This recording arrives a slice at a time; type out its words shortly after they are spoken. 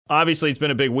obviously it's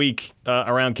been a big week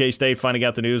around K-State finding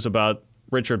out the news about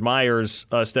Richard Myers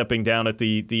stepping down at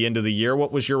the end of the year.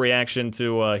 What was your reaction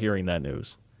to hearing that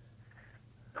news?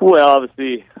 Well,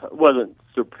 obviously, I wasn't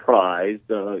surprised.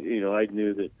 I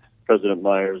knew that President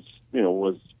Myers,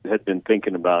 had been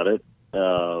thinking about it.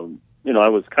 I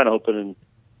was kind of hoping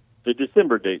the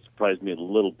December date surprised me a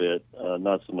little bit.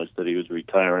 Not so much that he was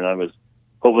retiring. I was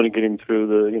hoping to get him through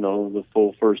the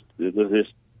full this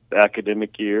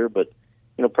academic year, but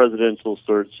presidential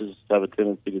searches have a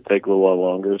tendency to take a little while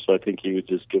longer. So I think he was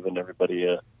just giving everybody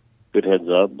a good heads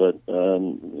up. But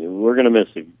we're going to miss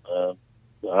him.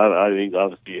 I think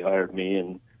obviously he hired me,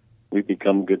 and we've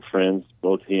become good friends,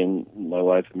 both he and my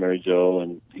wife, Mary Jo,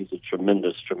 and he's a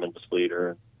tremendous, tremendous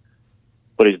leader.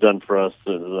 What he's done for us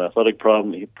as an athletic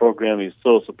program, he's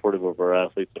so supportive of our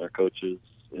athletes and our coaches,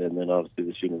 and then obviously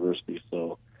this university.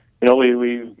 So,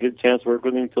 we get a chance to work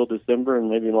with him until December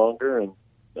and maybe longer, and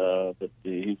but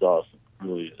he's awesome, he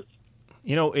really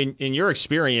is. In your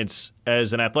experience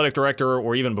as an athletic director,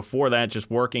 or even before that,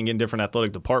 just working in different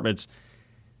athletic departments,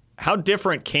 how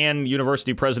different can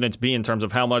university presidents be in terms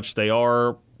of how much they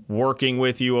are working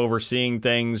with you, overseeing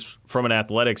things from an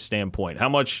athletic standpoint? How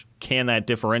much can that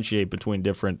differentiate between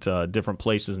different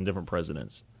places and different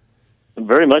presidents?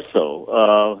 Very much so.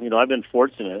 I've been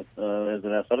fortunate as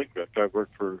an athletic director. I've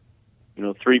worked for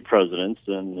 3 presidents,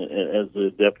 and as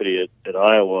the deputy at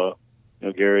Iowa,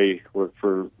 Gary worked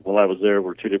for, while I was there,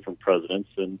 were 2 different presidents,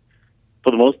 and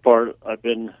for the most part, I've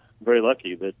been very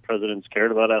lucky that presidents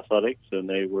cared about athletics, and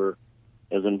they were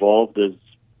as involved as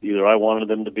either I wanted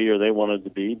them to be or they wanted to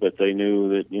be, but they knew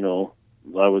that,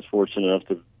 I was fortunate enough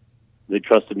they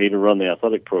trusted me to run the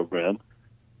athletic program.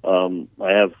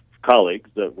 I have colleagues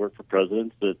that work for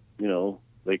presidents that,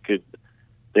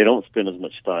 they don't spend as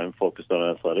much time focused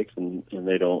on athletics, and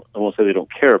they don't, I won't say they don't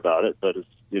care about it, but it's,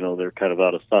 they're kind of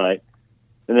out of sight.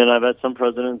 And then I've had some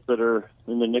presidents that are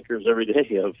in the knickers every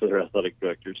day of their athletic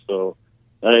directors. So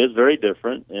it's very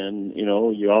different. And,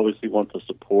 you obviously want the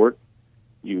support.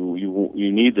 You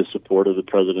need the support of the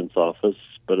president's office,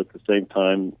 but at the same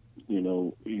time,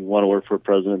 you want to work for a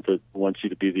president that wants you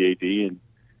to be the AD,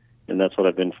 and that's what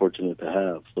I've been fortunate to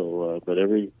have. So, but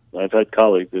I've had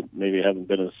colleagues that maybe haven't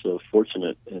been as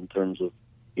fortunate in terms of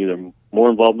either more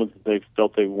involvement than they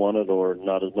felt they wanted or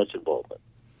not as much involvement.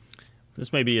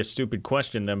 This may be a stupid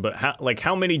question then, but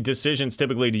how many decisions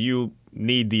typically do you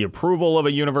need the approval of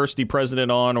a university president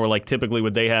on, or typically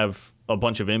would they have a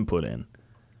bunch of input in?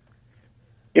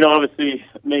 Obviously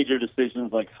major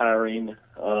decisions like hiring,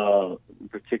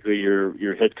 particularly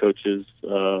your head coaches,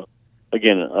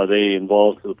 again, are they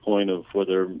involved to the point of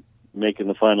whether they're making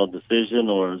the final decision,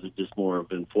 or is it just more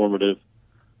of informative?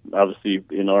 Obviously,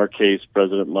 in our case,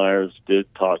 President Myers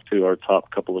did talk to our top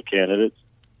couple of candidates,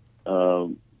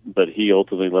 but he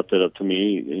ultimately left it up to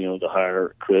me, to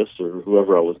hire Chris or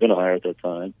whoever I was going to hire at that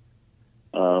time.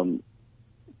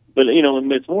 But,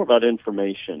 it's more about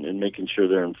information and making sure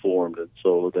they're informed, and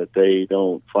so that they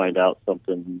don't find out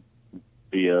something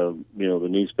via, the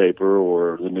newspaper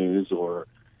or the news or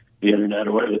the internet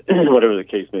or whatever the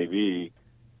case may be.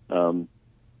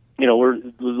 We're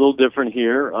a little different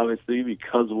here, obviously,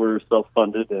 because we're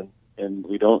self-funded and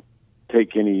we don't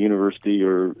take any university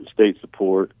or state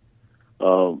support.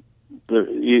 Although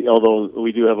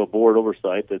we do have a board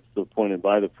oversight that's appointed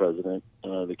by the president,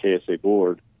 the KSA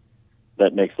board,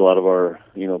 that makes a lot of our,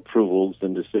 approvals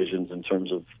and decisions in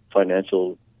terms of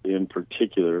financial in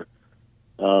particular.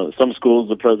 Some schools,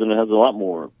 the president has a lot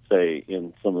more say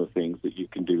in some of the things that you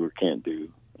can do or can't do,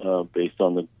 based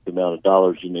on the amount of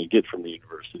dollars you may get from the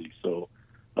university. So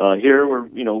here we're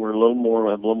have a little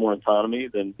more autonomy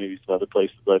than maybe some other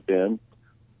places I've been.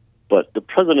 But the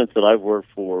presidents that I've worked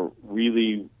for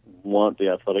really want the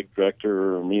athletic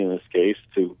director, or me in this case,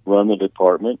 to run the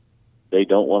department. They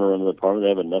don't want to run the department. They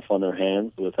have enough on their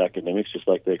hands with academics, just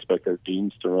like they expect their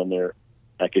deans to run their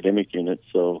academic units.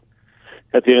 So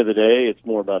at the end of the day, it's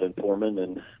more about informing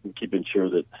and making sure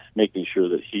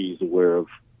that he's aware of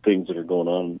things that are going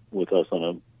on with us on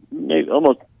a maybe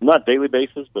almost not daily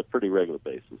basis, but pretty regular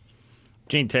basis.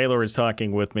 Gene Taylor is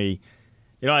talking with me.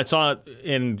 I saw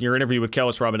in your interview with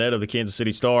Kellis Robinette of the Kansas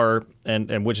City Star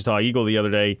and Wichita Eagle the other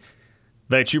day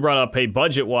that you brought up, hey,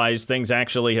 budget-wise, things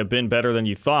actually have been better than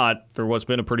you thought through what's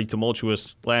been a pretty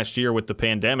tumultuous last year with the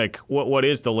pandemic. What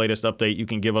is the latest update you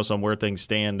can give us on where things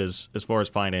stand as far as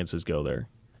finances go there?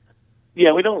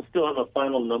 Yeah, we don't still have a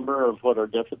final number of what our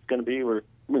deficit's going to be. We're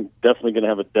definitely going to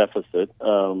have a deficit.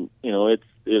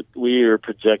 We are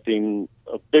projecting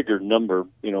a bigger number,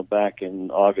 back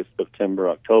in August, September,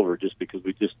 October, just because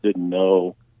we just didn't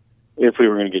know if we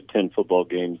were going to get 10 football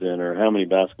games in or how many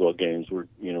basketball games were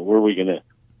we going to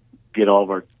get all of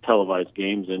our televised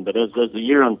games in. But as the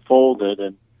year unfolded,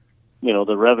 and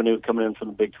the revenue coming in from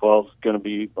the Big 12 is going to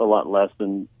be a lot less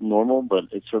than normal, but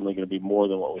it's certainly going to be more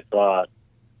than what we thought.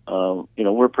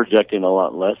 We're projecting a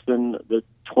lot less than the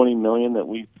 $20 million that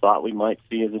we thought we might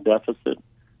see as a deficit.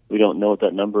 We don't know what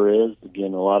that number is.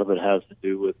 Again, a lot of it has to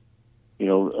do with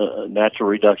a natural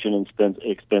reduction in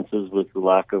expenses with the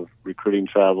lack of recruiting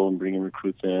travel and bringing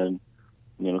recruits in.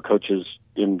 Coaches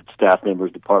and staff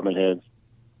members, department heads,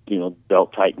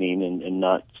 belt tightening and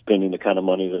not spending the kind of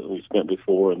money that we spent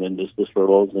before, and then just the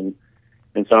furloughs and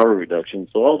salary reductions.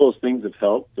 So all those things have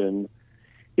helped, and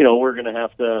we're going to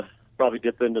have to probably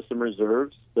dip into some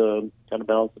reserves to kind of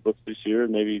balance the books this year,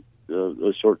 and maybe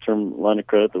a short-term line of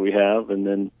credit that we have, and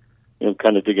then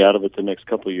kind of dig out of it the next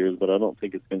couple of years. But I don't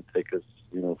think it's going to take us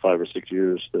 5 or 6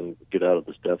 years to get out of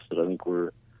this deficit. I think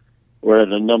we're at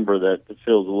a number that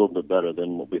feels a little bit better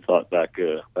than what we thought back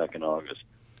in August.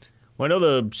 Well, I know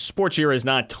the sports year is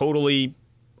not totally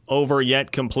over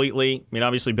yet completely. I mean,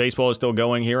 obviously baseball is still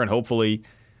going here, and hopefully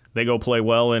they go play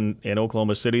well in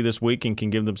Oklahoma City this week and can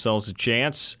give themselves a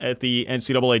chance at the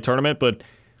NCAA tournament. But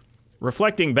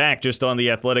reflecting back just on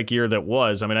the athletic year that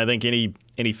was, I mean, I think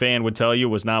any fan would tell you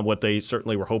it was not what they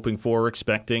certainly were hoping for,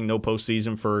 expecting. No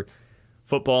postseason for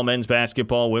football, men's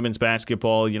basketball, women's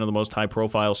basketball, the most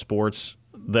high-profile sports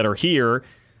that are here.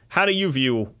 How do you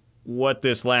view what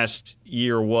this last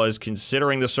year was,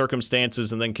 considering the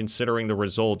circumstances and then considering the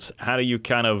results? How do you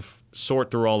kind of sort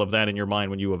through all of that in your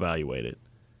mind when you evaluate it?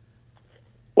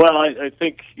 Well, I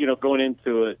think, going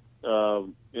into it,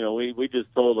 we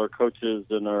just told our coaches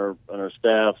and our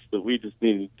staffs that we just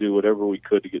needed to do whatever we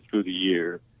could to get through the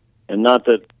year. And not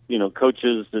that,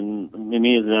 coaches and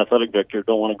me as an athletic director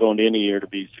don't want to go into any year to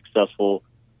be successful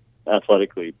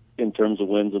athletically in terms of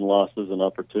wins and losses and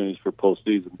opportunities for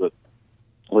postseason. But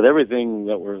with everything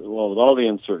with all the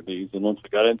uncertainties, and once we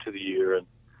got into the year and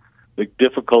the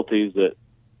difficulties that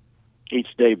each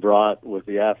day brought with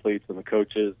the athletes and the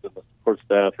coaches and the support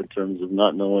staff in terms of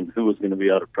not knowing who was going to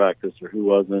be out of practice or who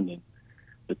wasn't, and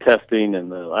the testing and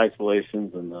the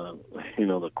isolations and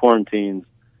the quarantines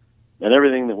and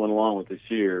everything that went along with this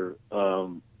year,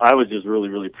 I was just really,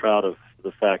 really proud of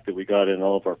the fact that we got in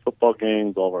all of our football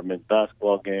games, all of our men's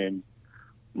basketball games,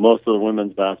 most of the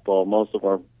women's basketball, most of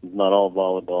our, not all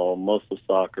volleyball, most of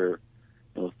soccer.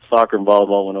 Soccer and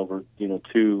volleyball went over,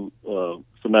 2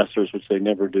 semesters, which they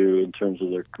never do in terms of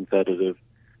their competitive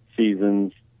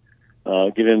seasons.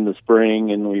 Get into the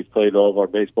spring, and we've played all of our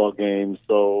baseball games.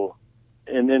 So,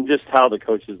 and then just how the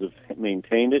coaches have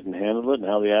maintained it and handled it, and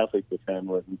how the athletes have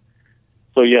handled it.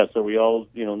 So, yes, are we all,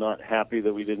 not happy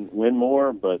that we didn't win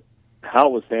more, but how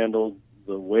it was handled,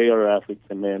 the way our athletes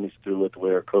have managed through it, the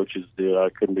way our coaches did, I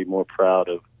couldn't be more proud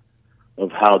of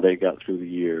how they got through the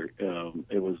year.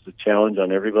 It was a challenge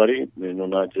on everybody,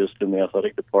 not just in the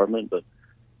athletic department, but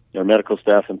our medical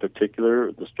staff in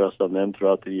particular, the stress on them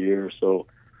throughout the year. So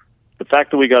the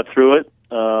fact that we got through it,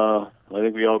 I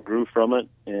think we all grew from it.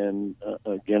 And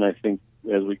again, I think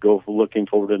as we go looking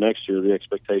forward to next year, the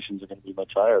expectations are going to be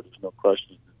much higher. There's no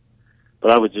question.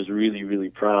 But I was just really, really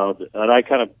proud. And I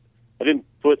didn't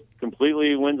put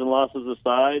completely wins and losses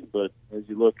aside, but as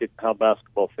you look at how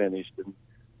basketball finished and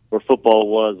where football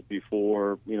was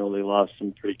before, they lost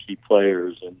some pretty key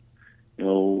players, and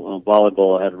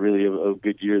volleyball had really a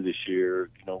good year this year.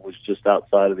 Was just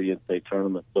outside of the NCAA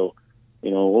tournament. So,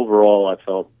 overall, I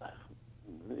felt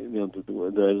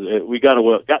we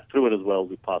got through it as well as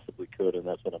we possibly could, and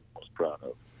that's what I'm most proud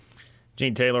of.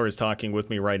 Gene Taylor is talking with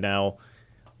me right now.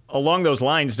 Along those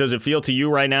lines, does it feel to you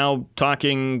right now,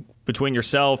 talking between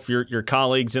yourself, your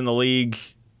colleagues in the league,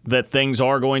 that things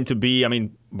are going to be, I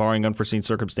mean, barring unforeseen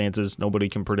circumstances, nobody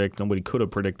could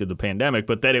have predicted the pandemic,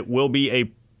 but that it will be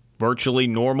a virtually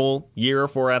normal year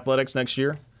for athletics next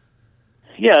year?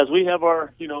 Yeah, as we have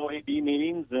our, AD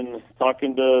meetings and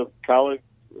talking to colleagues,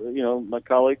 my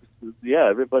colleagues,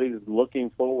 everybody's looking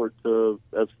forward to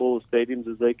as full of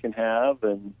stadiums as they can have,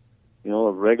 and,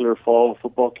 a regular fall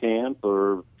football camp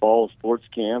or fall sports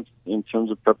camps in terms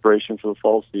of preparation for the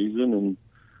fall season, and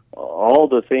all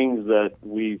the things that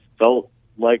we felt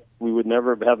like we would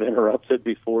never have interrupted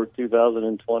before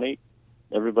 2020,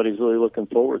 everybody's really looking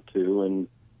forward to. And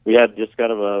we had just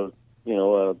kind of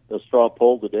a straw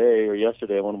poll today or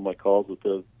yesterday on one of my calls with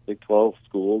the Big 12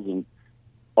 schools, and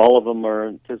all of them are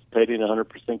anticipating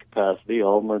 100% capacity.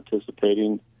 All of them are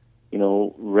anticipating,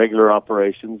 regular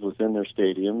operations within their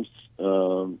stadiums.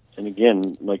 And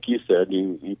again, like you said,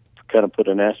 you kind of put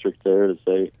an asterisk there to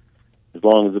say, as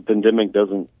long as the pandemic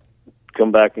doesn't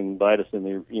come back and bite us in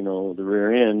the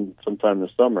rear end sometime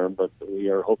this summer, but we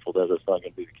are hopeful that it's not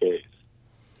going to be the case.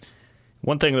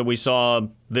 One thing that we saw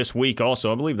this week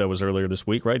also, I believe that was earlier this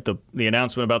week, right? The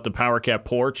announcement about the Power Cat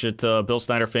porch at Bill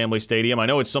Snyder Family Stadium. I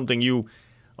know it's something you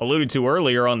alluded to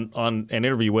earlier on an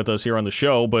interview with us here on the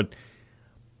show, but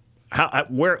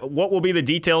what will be the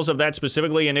details of that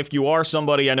specifically? And if you are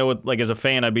somebody, I know, like as a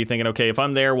fan, I'd be thinking, okay, if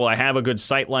I'm there, will I have a good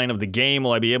sight line of the game?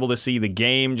 Will I be able to see the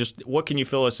game? Just what can you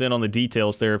fill us in on the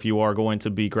details there if you are going to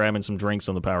be grabbing some drinks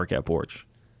on the Power Cat porch?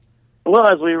 Well,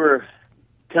 as we were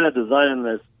kind of designing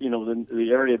this, the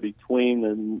area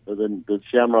between the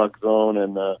Shamrock Zone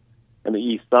and the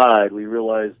east side, we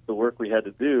realized the work we had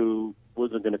to do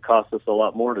wasn't going to cost us a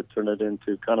lot more to turn it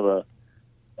into kind of a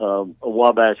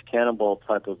Wabash Cannonball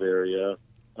type of area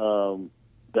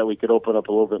that we could open up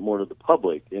a little bit more to the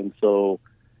public. And so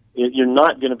you're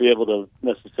not going to be able to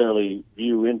necessarily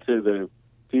view into the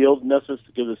field necessarily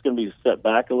because it's going to be set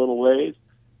back a little ways.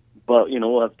 But,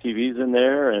 we'll have TVs in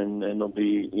there, and there'll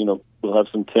be, we'll have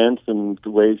some tents and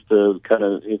ways to kind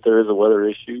of, if there is a weather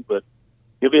issue, but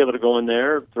you'll be able to go in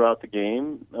there throughout the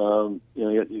game.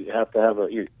 You have to have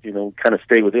kind of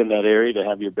stay within that area to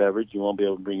have your beverage. You won't be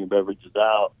able to bring your beverages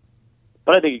out.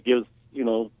 But I think it gives,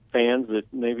 fans that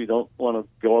maybe don't want to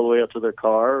go all the way up to their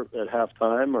car at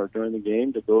halftime or during the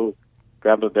game to go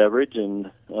grab a beverage. And,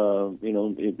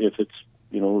 if it's,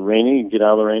 rainy, get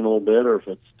out of the rain a little bit, or if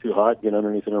it's too hot, get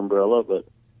underneath an umbrella. But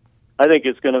I think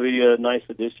it's going to be a nice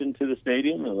addition to the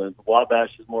stadium. And Wabash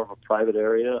is more of a private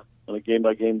area on a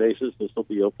game-by-game basis. This will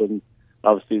be open,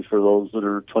 obviously, for those that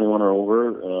are 21 or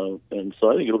over. And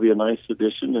so I think it'll be a nice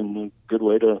addition and a good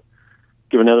way to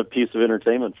give another piece of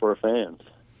entertainment for our fans.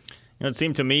 It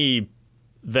seemed to me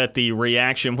that the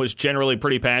reaction was generally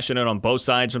pretty passionate on both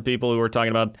sides from people who were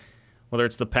talking about whether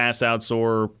it's the pass-outs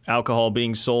or alcohol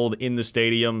being sold in the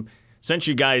stadium. Since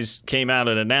you guys came out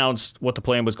and announced what the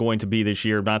plan was going to be this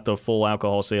year, not the full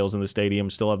alcohol sales in the stadium,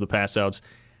 still have the pass-outs,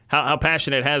 how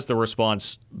passionate has the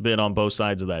response been on both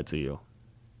sides of that to you?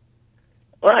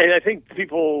 Well, I think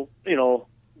people,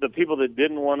 the people that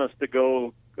didn't want us to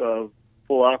go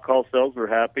full alcohol sales were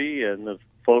happy, and the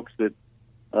folks that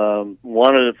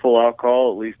wanted a full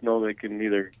alcohol at least know they can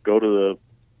either go to the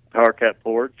Power Cat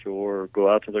porch or go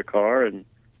out to their car and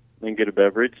get a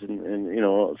beverage. And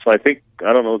so I think,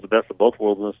 I don't know, it's the best of both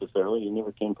worlds necessarily. You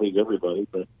never can please everybody,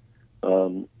 but,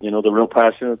 the real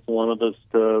passionates wanted us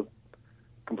to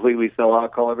completely sell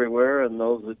alcohol everywhere, and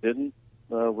those that didn't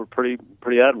were pretty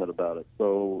adamant about it.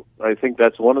 So I think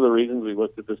that's one of the reasons we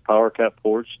looked at this Power Cat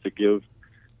porch, to give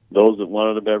those that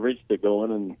wanted a beverage to go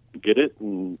in and get it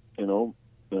and,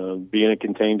 be in a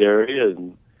contained area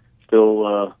and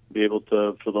still be able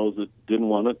to, for those that didn't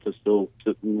want it, to still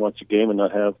sit and watch a game and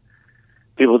not have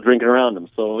people drinking around them.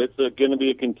 So it's going to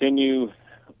be a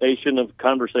continuation of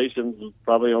conversations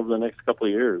probably over the next couple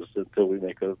of years until we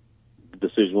make a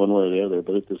decision one way or the other.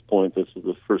 But at this point, this is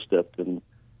the first step in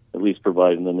at least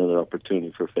providing another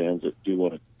opportunity for fans that do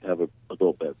want to